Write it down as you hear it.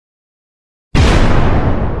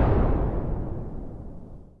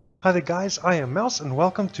Hi there guys, IAmMouse and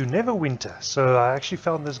welcome to Neverwinter. So I actually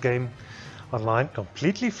found this game online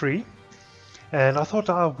completely free and I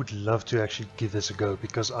thought I would love to actually give this a go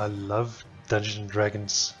because I love Dungeons and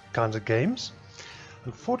Dragons kinds of games.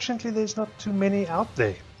 Unfortunately there's not too many out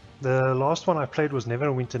there. The last one I played was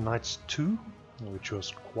Neverwinter Nights 2, which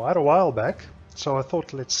was quite a while back. So I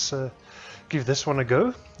thought let's give this one a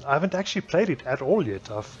go. I haven't actually played it at all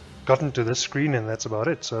yet. I've gotten to this screen and that's about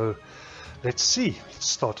it. So let's see. Let's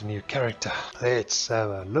start a new character. Let's have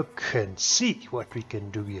a look and see what we can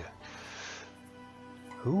do here.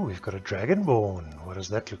 Ooh, we've got a dragonborn. What does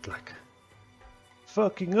that look like?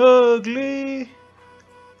 Fucking ugly.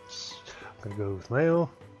 I'm gonna go with male.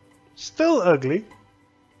 Still ugly,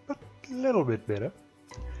 but a little bit better.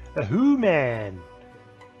 A human.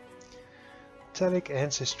 Metallic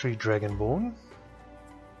ancestry dragonborn.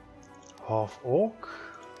 Half orc.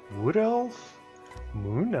 Wood elf.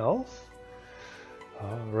 Moon elf.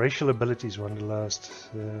 Racial abilities Wanderlust.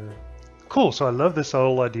 Cool, so I love this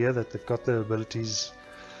whole idea that they've got the abilities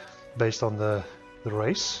based on the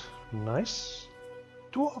race. Nice.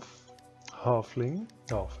 Dwarf. Halfling.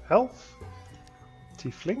 Half elf.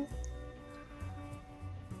 Tiefling.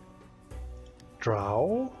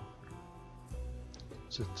 Drow.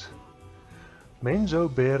 Is it Menzo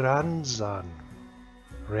Beranzan?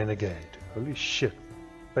 Renegade. Holy shit.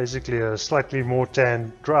 Basically a slightly more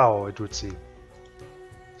tanned drow, it would seem.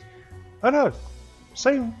 Oh no,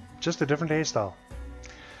 same, just a different hairstyle.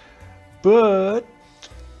 But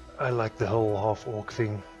I like the whole half orc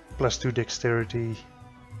thing. +2 dexterity.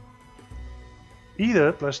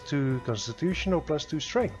 Either +2 constitution or +2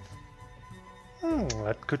 strength.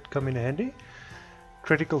 That could come in handy.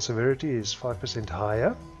 Critical severity is 5%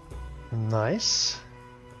 higher. Nice.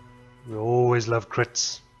 We always love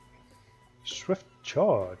crits. Swift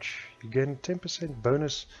charge. You gain 10%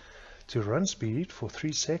 bonus to run speed for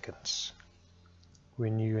 3 seconds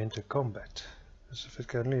when you enter combat. As if it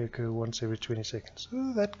can only occur once every 20 seconds.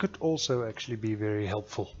 Oh, that could also actually be very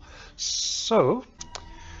helpful. So,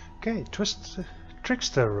 okay,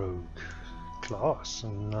 Trickster Rogue class.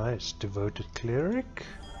 Nice. Devoted Cleric.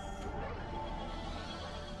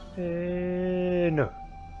 No.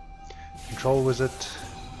 Control Wizard.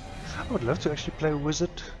 I would love to actually play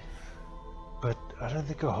Wizard, but I don't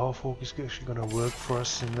think a half orc is actually going to work for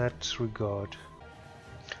us in that regard.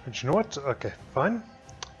 And you know what? Okay, fine.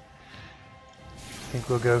 I think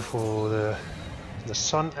we'll go for the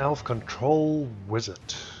Sun Elf Control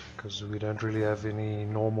Wizard, because we don't really have any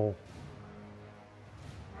normal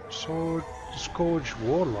Sword Scourge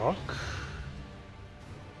Warlock.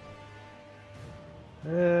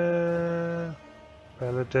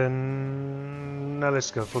 Paladin. Now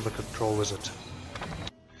let's go for the Control Wizard.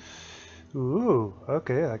 Ooh,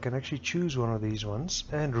 okay, I can actually choose one of these ones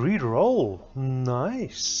and re-roll.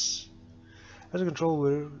 Nice. As a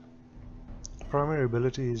control, primary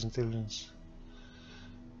ability is intelligence.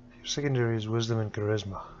 Your secondary is wisdom and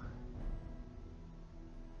charisma.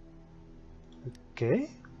 Okay.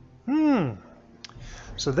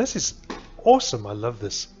 So this is awesome. I love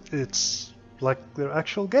this. It's like the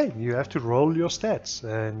actual game. You have to roll your stats,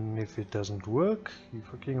 and if it doesn't work, you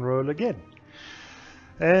fucking roll again.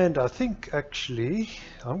 And I think actually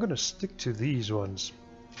I'm gonna stick to these ones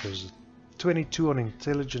because 22 on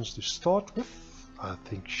intelligence to start with I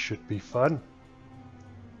think should be fun.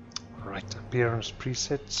 Right, appearance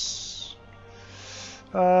presets.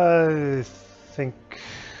 I think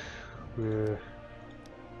we're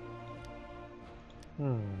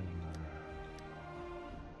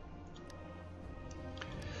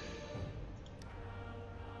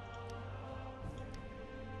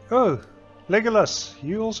Oh, Legolas,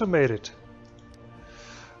 you also made it.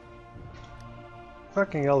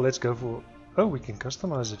 Fucking hell, let's go for... Oh, we can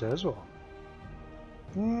customize it as well.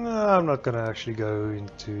 No, I'm not gonna actually go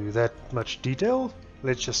into that much detail.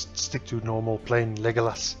 Let's just stick to normal plain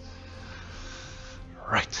Legolas.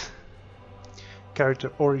 Right.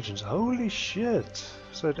 Character origins. Holy shit.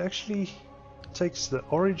 So it actually takes the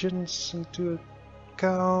origins into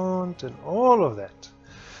account and all of that.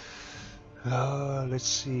 Let's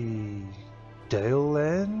see.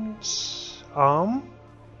 Dalelands,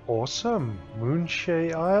 awesome.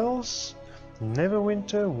 Moonshay Isles,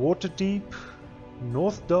 Neverwinter, Waterdeep,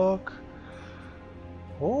 North Dark.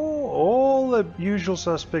 Oh, all the usual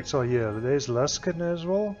suspects are here. There's Luskan as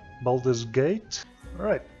well, Baldur's Gate.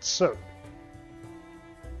 Alright, so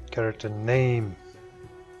character name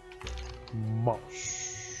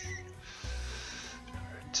Mouse.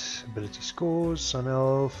 Alright, ability scores, Sun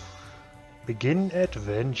Elf. Begin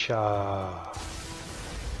adventure.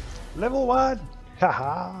 Level 1!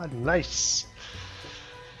 Haha, nice!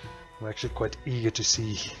 I'm actually quite eager to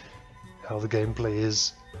see how the gameplay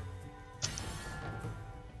is.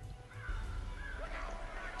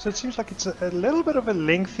 So it seems like it's a little bit of a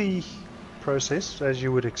lengthy process, as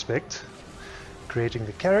you would expect, creating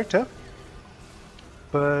the character,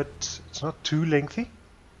 but it's not too lengthy,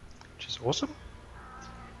 which is awesome.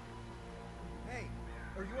 Hey,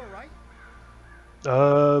 are you alright?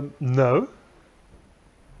 No.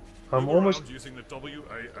 I'm Move almost... around using the W,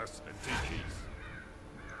 A, S, and T keys.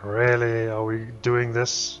 Really? Are we doing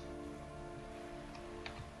this?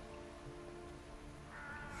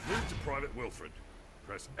 Move to Private Wilfred.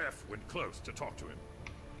 Press F when close to talk to him.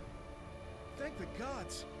 Thank the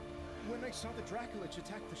gods! When I saw the Draculich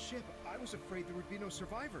attack the ship, I was afraid there would be no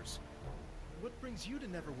survivors. What brings you to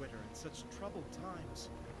Neverwinter in such troubled times?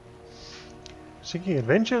 Seeking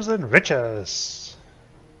adventures and riches.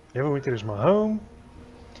 Neverwinter is my home.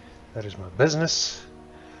 That is my business.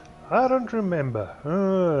 I don't remember.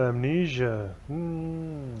 Oh, amnesia.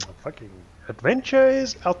 Fucking adventure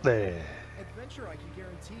is out there. Adventure I can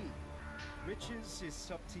guarantee. Riches is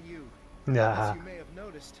up to you. Nah. As you may have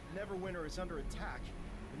noticed, Neverwinter is under attack.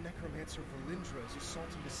 The necromancer Valindra is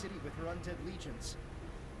assaulting the city with her undead legions.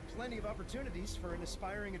 Plenty of opportunities for an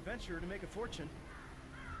aspiring adventurer to make a fortune.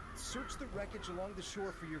 Search the wreckage along the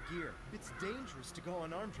shore for your gear. It's dangerous to go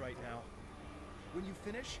unarmed right now. When you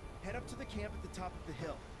finish, head up to the camp at the top of the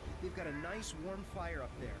hill. They've got a nice warm fire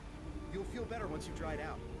up there. You'll feel better once you've dried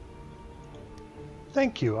out.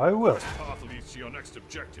 Thank you, I will. This path leads to your next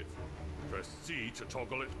objective. Press C to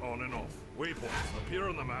toggle it on and off. Waypoints appear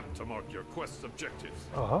on the map to mark your quest's objectives.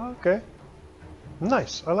 Okay.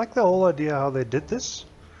 Nice. I like the whole idea how they did this.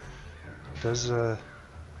 Does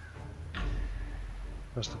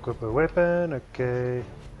must equip a weapon, okay.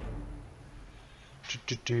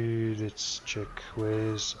 Let's check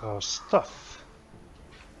where's our stuff.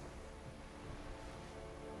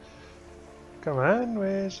 Come on,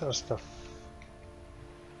 where's our stuff?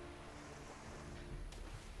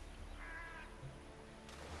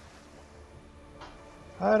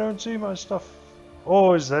 I don't see my stuff.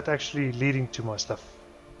 Or is that actually leading to my stuff?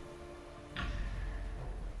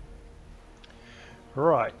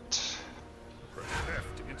 Right. Press F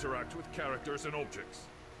to interact with characters and objects.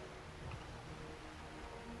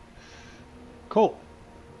 Cool.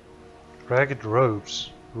 Ragged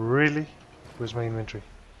robes. Really? Where's my inventory?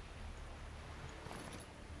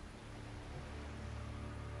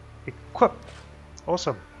 Equip.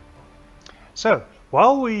 Awesome. So,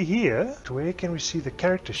 while we're here, where can we see the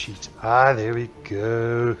character sheet? Ah, there we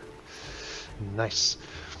go. Nice.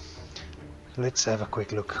 Let's have a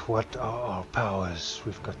quick look. What are our powers?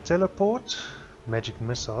 We've got teleport, magic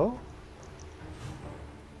missile.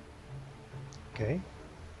 Okay.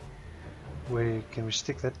 Where can we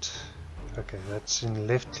stick that? Okay, that's in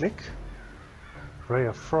left click. Ray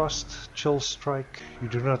of Frost, Chill Strike. You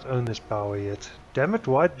do not own this power yet. Damn it,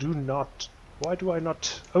 why do I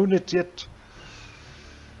not own it yet?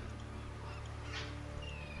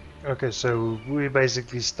 Okay, so we're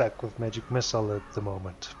basically stuck with magic missile at the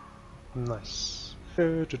moment. Nice.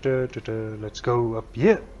 Let's go up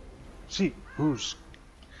here. See who's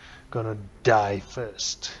gonna die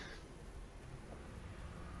first.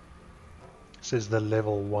 Says the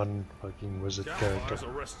level 1 fucking wizard character. Campfires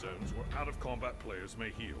are rest zones where out-of-combat players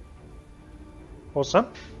may heal. Awesome.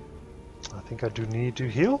 I think I do need to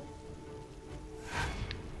heal.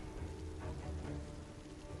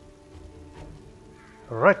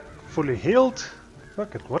 Alright, fully healed.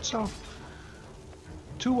 Look at what's our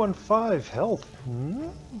 215 health.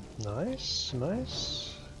 Nice,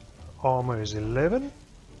 nice. Armor is 11.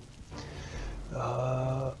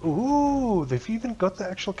 Ooh, they've even got the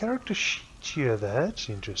actual character sheet here. That's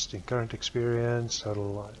interesting. Current experience,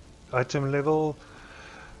 total item level,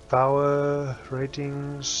 power,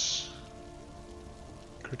 ratings,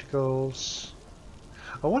 criticals.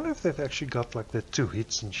 I wonder if they've actually got like the 2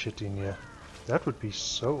 hits and shit in here. That would be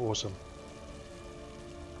so awesome.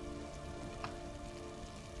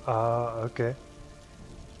 Okay.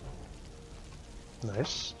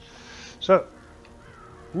 Nice. So,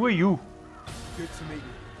 who are you? Good to meet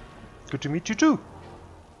you. Good to meet you too.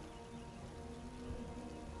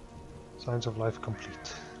 Signs of life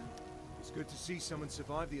complete. It's good to see someone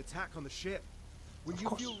survive the attack on the ship. When you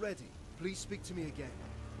feel ready, please speak to me again.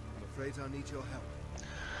 I'm afraid I need your help.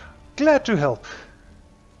 Glad to help.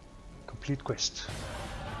 Complete quest.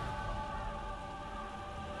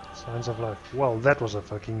 Signs of life. Well, that was a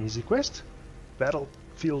fucking easy quest.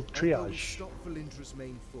 Battlefield Although we triage. stopped Valindra's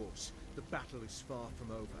main force, the battle is far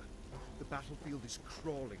from over. The battlefield is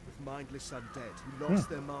crawling with mindless undead who lost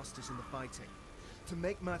their masters in the fighting. To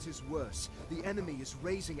make matters worse, the enemy is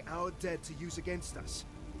raising our dead to use against us.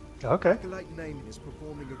 Okay. Acolyte Naaman is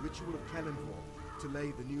performing a ritual of Kellenvor to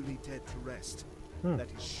lay the newly dead to rest.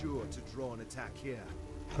 That is sure to draw an attack here.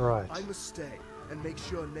 Right. I must stay and make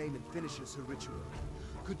sure Naaman finishes her ritual.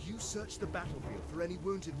 Could you search the battlefield for any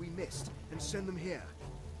wounded we missed and send them here?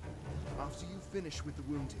 After you finish with the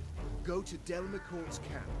wounded, go to Del McCourt's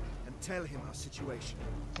camp and tell him our situation.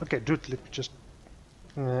 Okay, dude, let me just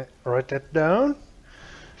write that down.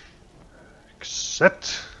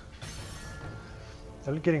 Accept.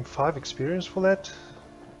 Only getting 5 experience for that.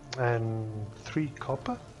 And 3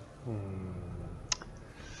 copper?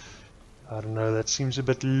 I don't know, that seems a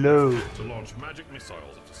bit low. To launch magic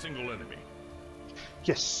missiles at a single enemy.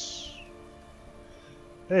 Yes.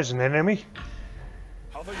 There's an enemy.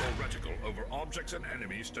 Hover your reticle over objects and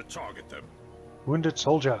enemies to target them. Wounded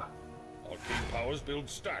soldier. Arcane powers build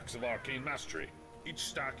stacks of arcane mastery. Each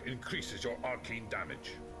stack increases your arcane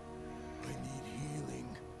damage. I need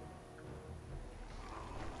healing.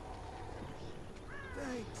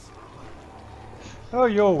 Thanks. Oh,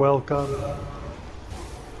 you're welcome.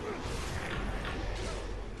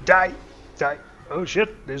 Die! Die! Oh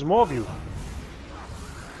shit, there's more of you.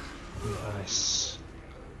 Nice.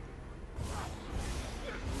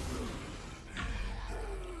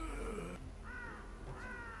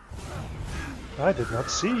 I did not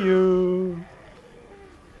see you.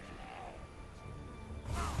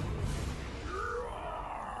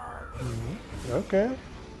 Okay.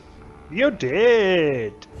 You're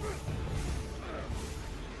dead.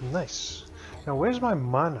 Nice. Now where's my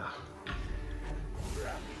mana?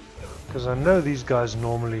 Because I know these guys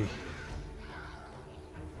normally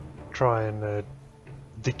try and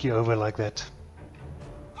dick you over like that.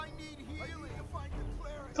 I need healing if I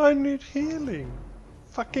declare it. I need healing.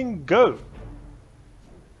 Fucking go.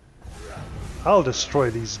 I'll destroy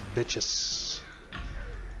these bitches.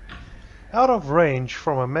 Out of range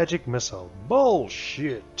from a magic missile.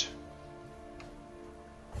 Bullshit.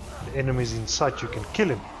 The enemy's in sight, you can kill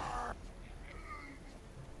him.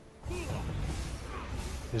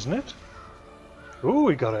 Isn't it? Ooh,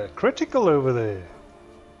 we got a critical over there.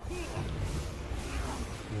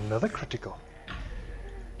 Another critical.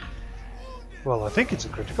 Well, I think it's a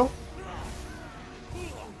critical.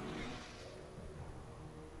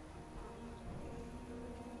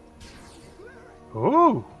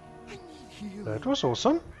 Ooh, that was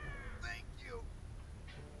awesome. Thank you.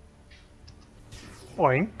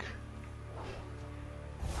 Oink.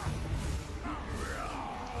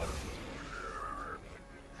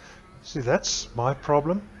 See, that's my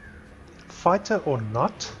problem. Fighter or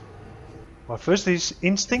not, my first is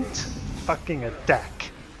instinct, fucking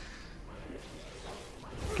attack.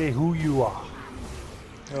 Okay, who you are.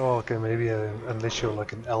 Oh, okay, maybe unless you're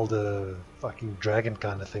like an elder fucking dragon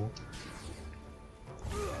kind of thing.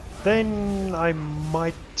 Then I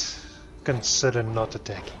might consider not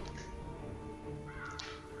attacking.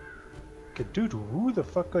 Okay, dude, who the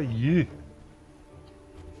fuck are you?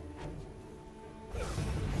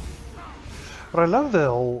 But I love the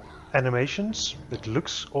whole animations. It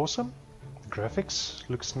looks awesome. The graphics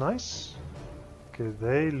looks nice. Okay,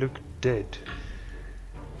 they look dead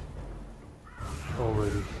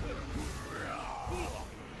already.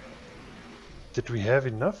 Did we have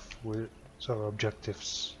enough? Where's our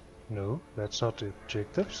objectives? No, that's not the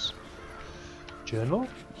objectives. Journal.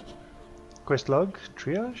 Quest log.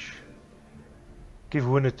 Triage. Give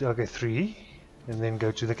wounded. Okay, 3. And then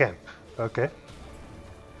go to the camp. Okay.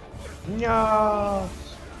 Yeah.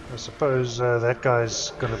 I suppose that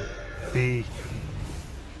guy's gonna be...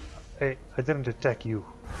 Hey, I didn't attack you.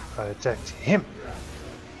 I attacked him.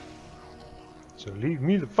 So leave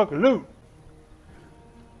me the fuck alone.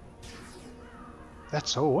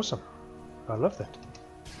 That's so awesome. I love that.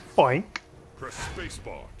 Boink. Press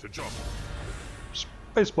spacebar to jump.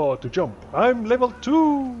 Spacebar to jump. I'm level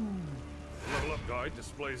 2. The level up guide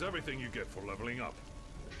displays everything you get for leveling up.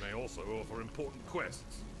 It may also offer important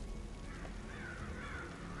quests.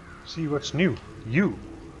 See what's new. You.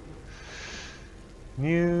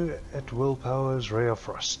 New at Willpower's Ray of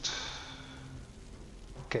Frost.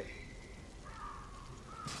 Okay.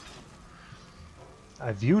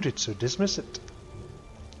 I viewed it, so dismiss it.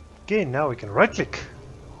 Okay, now we can right click.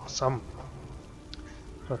 Awesome.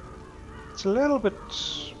 But it's a little bit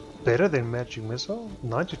better than Magic Missile.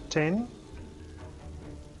 9 to 10.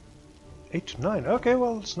 8 to 9. Okay,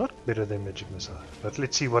 well, it's not better than Magic Missile. But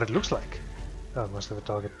let's see what it looks like. Oh, I must have a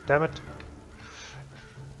target. Damn it.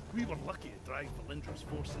 We were lucky to drive Valindra's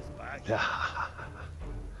forces back.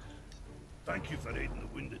 Thank you for aiding the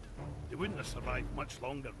wounded. They wouldn't have survived much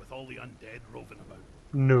longer with all the undead roving about.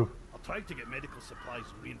 No. I'll try to get medical supplies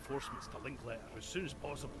and reinforcements to Linkletter as soon as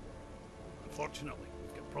possible. Unfortunately,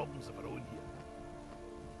 we've got problems of our own here.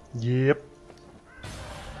 Yep.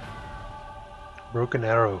 Broken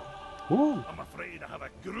arrow. Ooh. I'm afraid I have a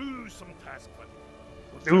gruesome task for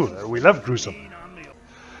you. Ooh, we love gruesome.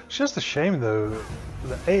 It's just a shame though,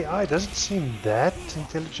 the AI doesn't seem that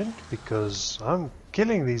intelligent because I'm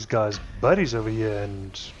killing these guys' buddies over here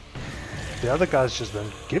and the other guys just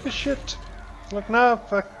don't give a shit. Like, nah,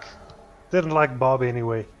 fuck. Didn't like Bob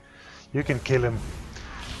anyway. You can kill him.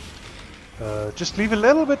 Just leave a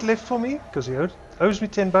little bit left for me because he owes me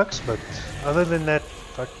 $10, but other than that,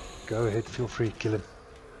 fuck, go ahead, feel free, kill him.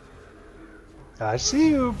 I see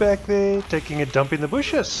you back there taking a dump in the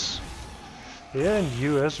bushes. Yeah, and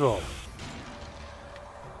you as well.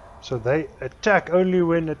 So they attack only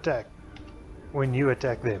when you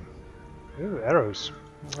attack them. Ooh, arrows.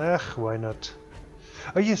 Ugh, why not?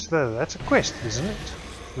 Oh yes, that's a quest, isn't it?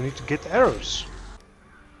 We need to get arrows.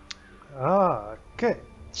 Ah, okay.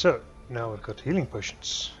 So, now we've got healing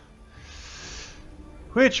potions.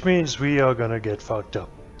 Which means we are gonna get fucked up.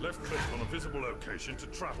 Left click on a visible location to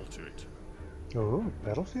travel to it. Oh,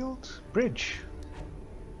 battlefield? Bridge.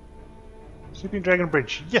 Sleeping Dragon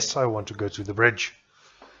Bridge. Yes, I want to go to the bridge.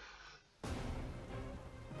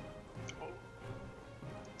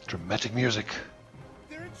 Dramatic music.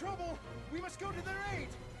 They're in trouble! We must go to their aid!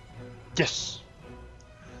 Yes!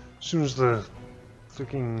 As soon as the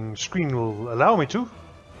freaking screen will allow me to.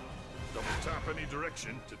 Double tap any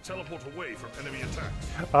direction to teleport away from enemy attacks.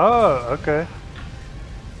 Oh, okay.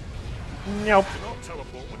 Nope. Do not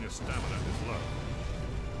teleport when your stamina is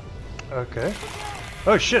low. Okay.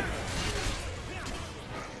 Oh shit!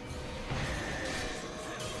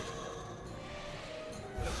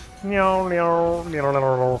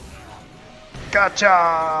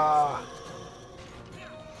 Gotcha!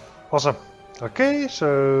 Awesome. Okay,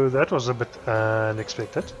 so that was a bit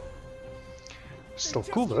unexpected. Still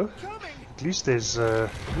cool though. At least there's a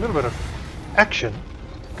little bit of action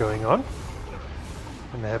going on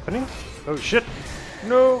and happening. Oh shit!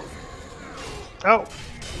 No! Ow!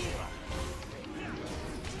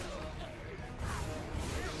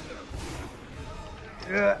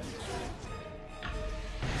 Yeah.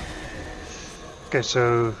 Okay,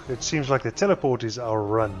 so it seems like the teleport is our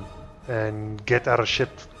run and get out of ship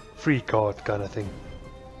free card kind of thing.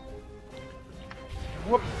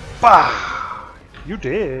 Whoopah! You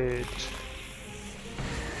did.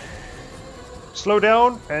 Slow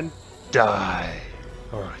down and die.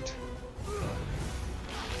 Alright.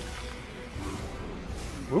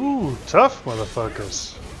 Ooh, tough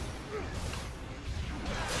motherfuckers.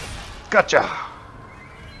 Gotcha!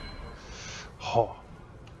 Oh.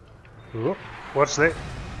 Ooh, what's that?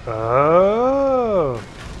 Oh!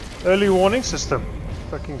 Early warning system.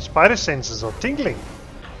 Fucking spider senses are tingling.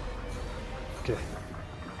 Okay.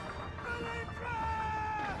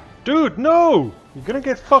 Dude, no! You're gonna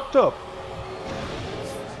get fucked up.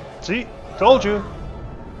 See? Told you.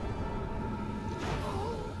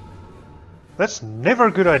 That's never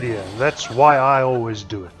a good idea. That's why I always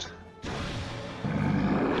do it.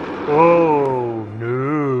 Oh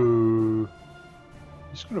no.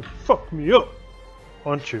 He's gonna fuck me up,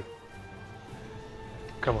 aren't you?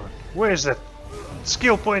 Come on. Where's that?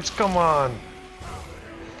 Skill points, come on.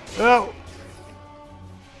 Oh.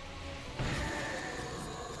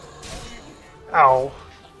 Ow.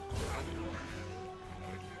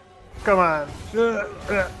 Come on.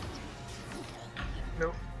 No.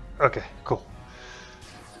 Okay, cool.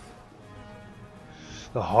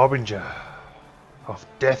 The Harbinger of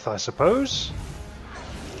Death, I suppose.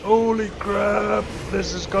 Holy crap,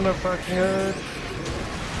 this is gonna fucking hurt.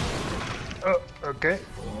 Oh, okay.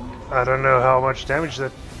 I don't know how much damage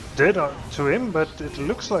that did to him, but it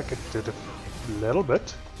looks like it did a little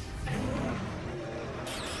bit.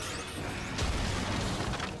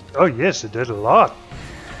 Oh yes, it did a lot.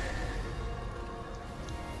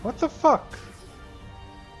 What the fuck?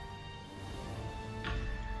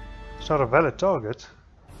 It's not a valid target.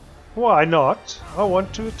 Why not? I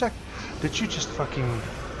want to attack. Did you just fucking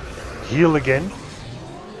heal again?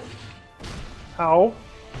 Ow.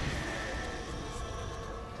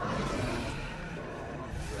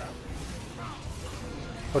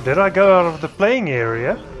 Or did I go out of the playing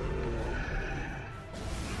area?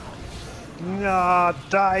 Nah,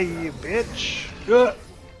 die, you bitch!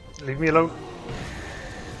 Leave me alone.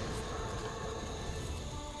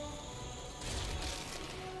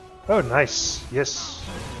 Oh, nice. Yes.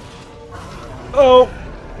 Oh!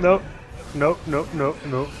 No. No, no, no,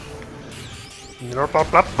 no.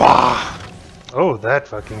 Oh, that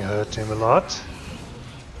fucking hurt him a lot.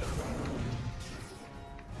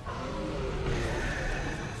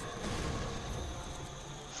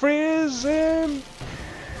 Freeze him!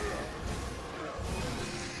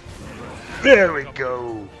 There we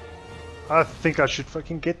go. I think I should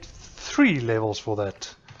fucking get 3 levels for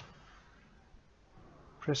that.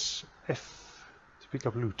 Press F to pick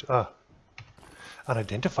up loot.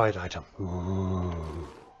 Unidentified item. Ooh,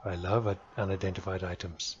 I love unidentified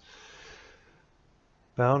items.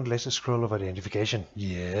 Bound lesser scroll of identification.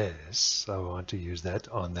 Yes, I want to use that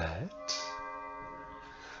on that.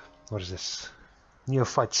 What is this?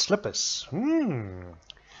 Neophyte slippers.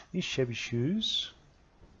 These shabby shoes.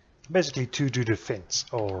 Basically 2 to defense.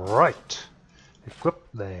 Alright. Equip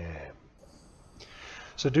them.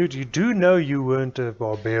 So dude, you do know you weren't a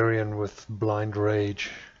barbarian with blind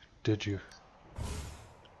rage, did you?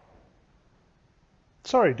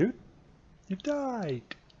 Sorry dude. You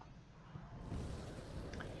died.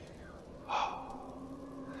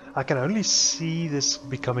 I can only see this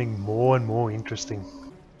becoming more and more interesting.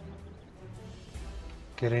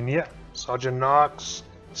 Get in here, Sergeant Knox.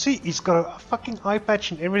 See, he's got a fucking eye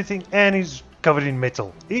patch and everything, and he's covered in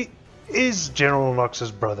metal. He is General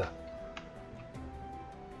Knox's brother.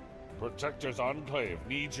 Protector's Enclave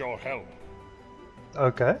needs your help.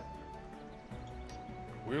 Okay.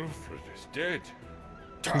 Wilfred is dead.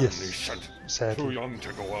 Yes, Damnation. sadly. Too young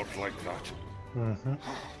to go out like that.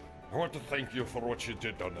 I want to thank you for what you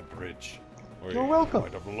did on the bridge. You're welcome.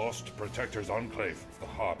 Might have lost Protector's Enclave if the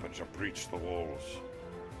Harbinger breached the walls.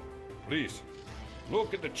 Please,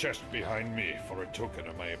 look at the chest behind me for a token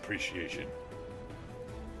of my appreciation.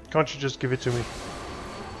 Can't you just give it to me?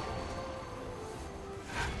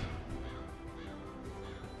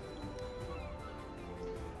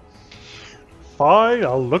 Fine,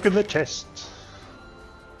 I'll look in the chest.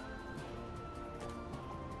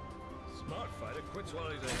 Smart fighter quits while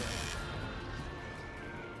he's ahead.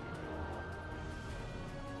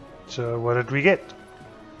 So what did we get?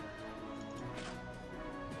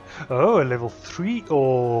 Oh, a level 3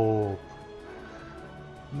 orb.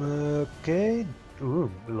 Okay.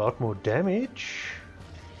 Ooh, a lot more damage.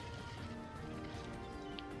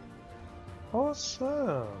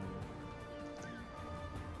 Awesome.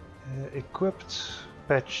 Equipped.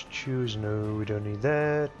 Patch choose. No, we don't need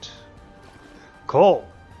that. Cool.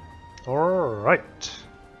 Alright.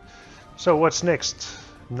 So what's next?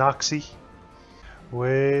 Noxy.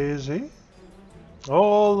 Where is he?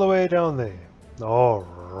 All the way down there.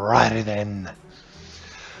 Alrighty then.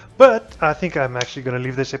 But I think I'm actually going to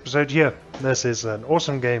leave this episode here. This is an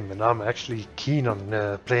awesome game and I'm actually keen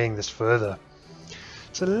on playing this further.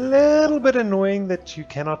 It's a little bit annoying that you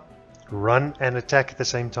cannot run and attack at the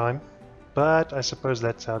same time. But I suppose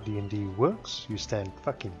that's how D&D works. You stand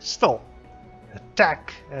fucking still,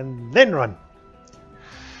 attack, and then run.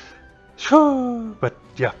 But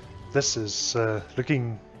yeah, this is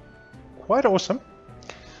looking quite awesome.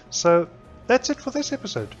 So that's it for this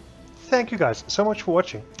episode. Thank you guys so much for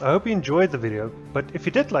watching. I hope you enjoyed the video, but if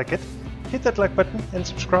you did like it, hit that like button and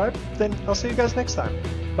subscribe. Then I'll see you guys next time.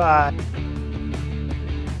 Bye.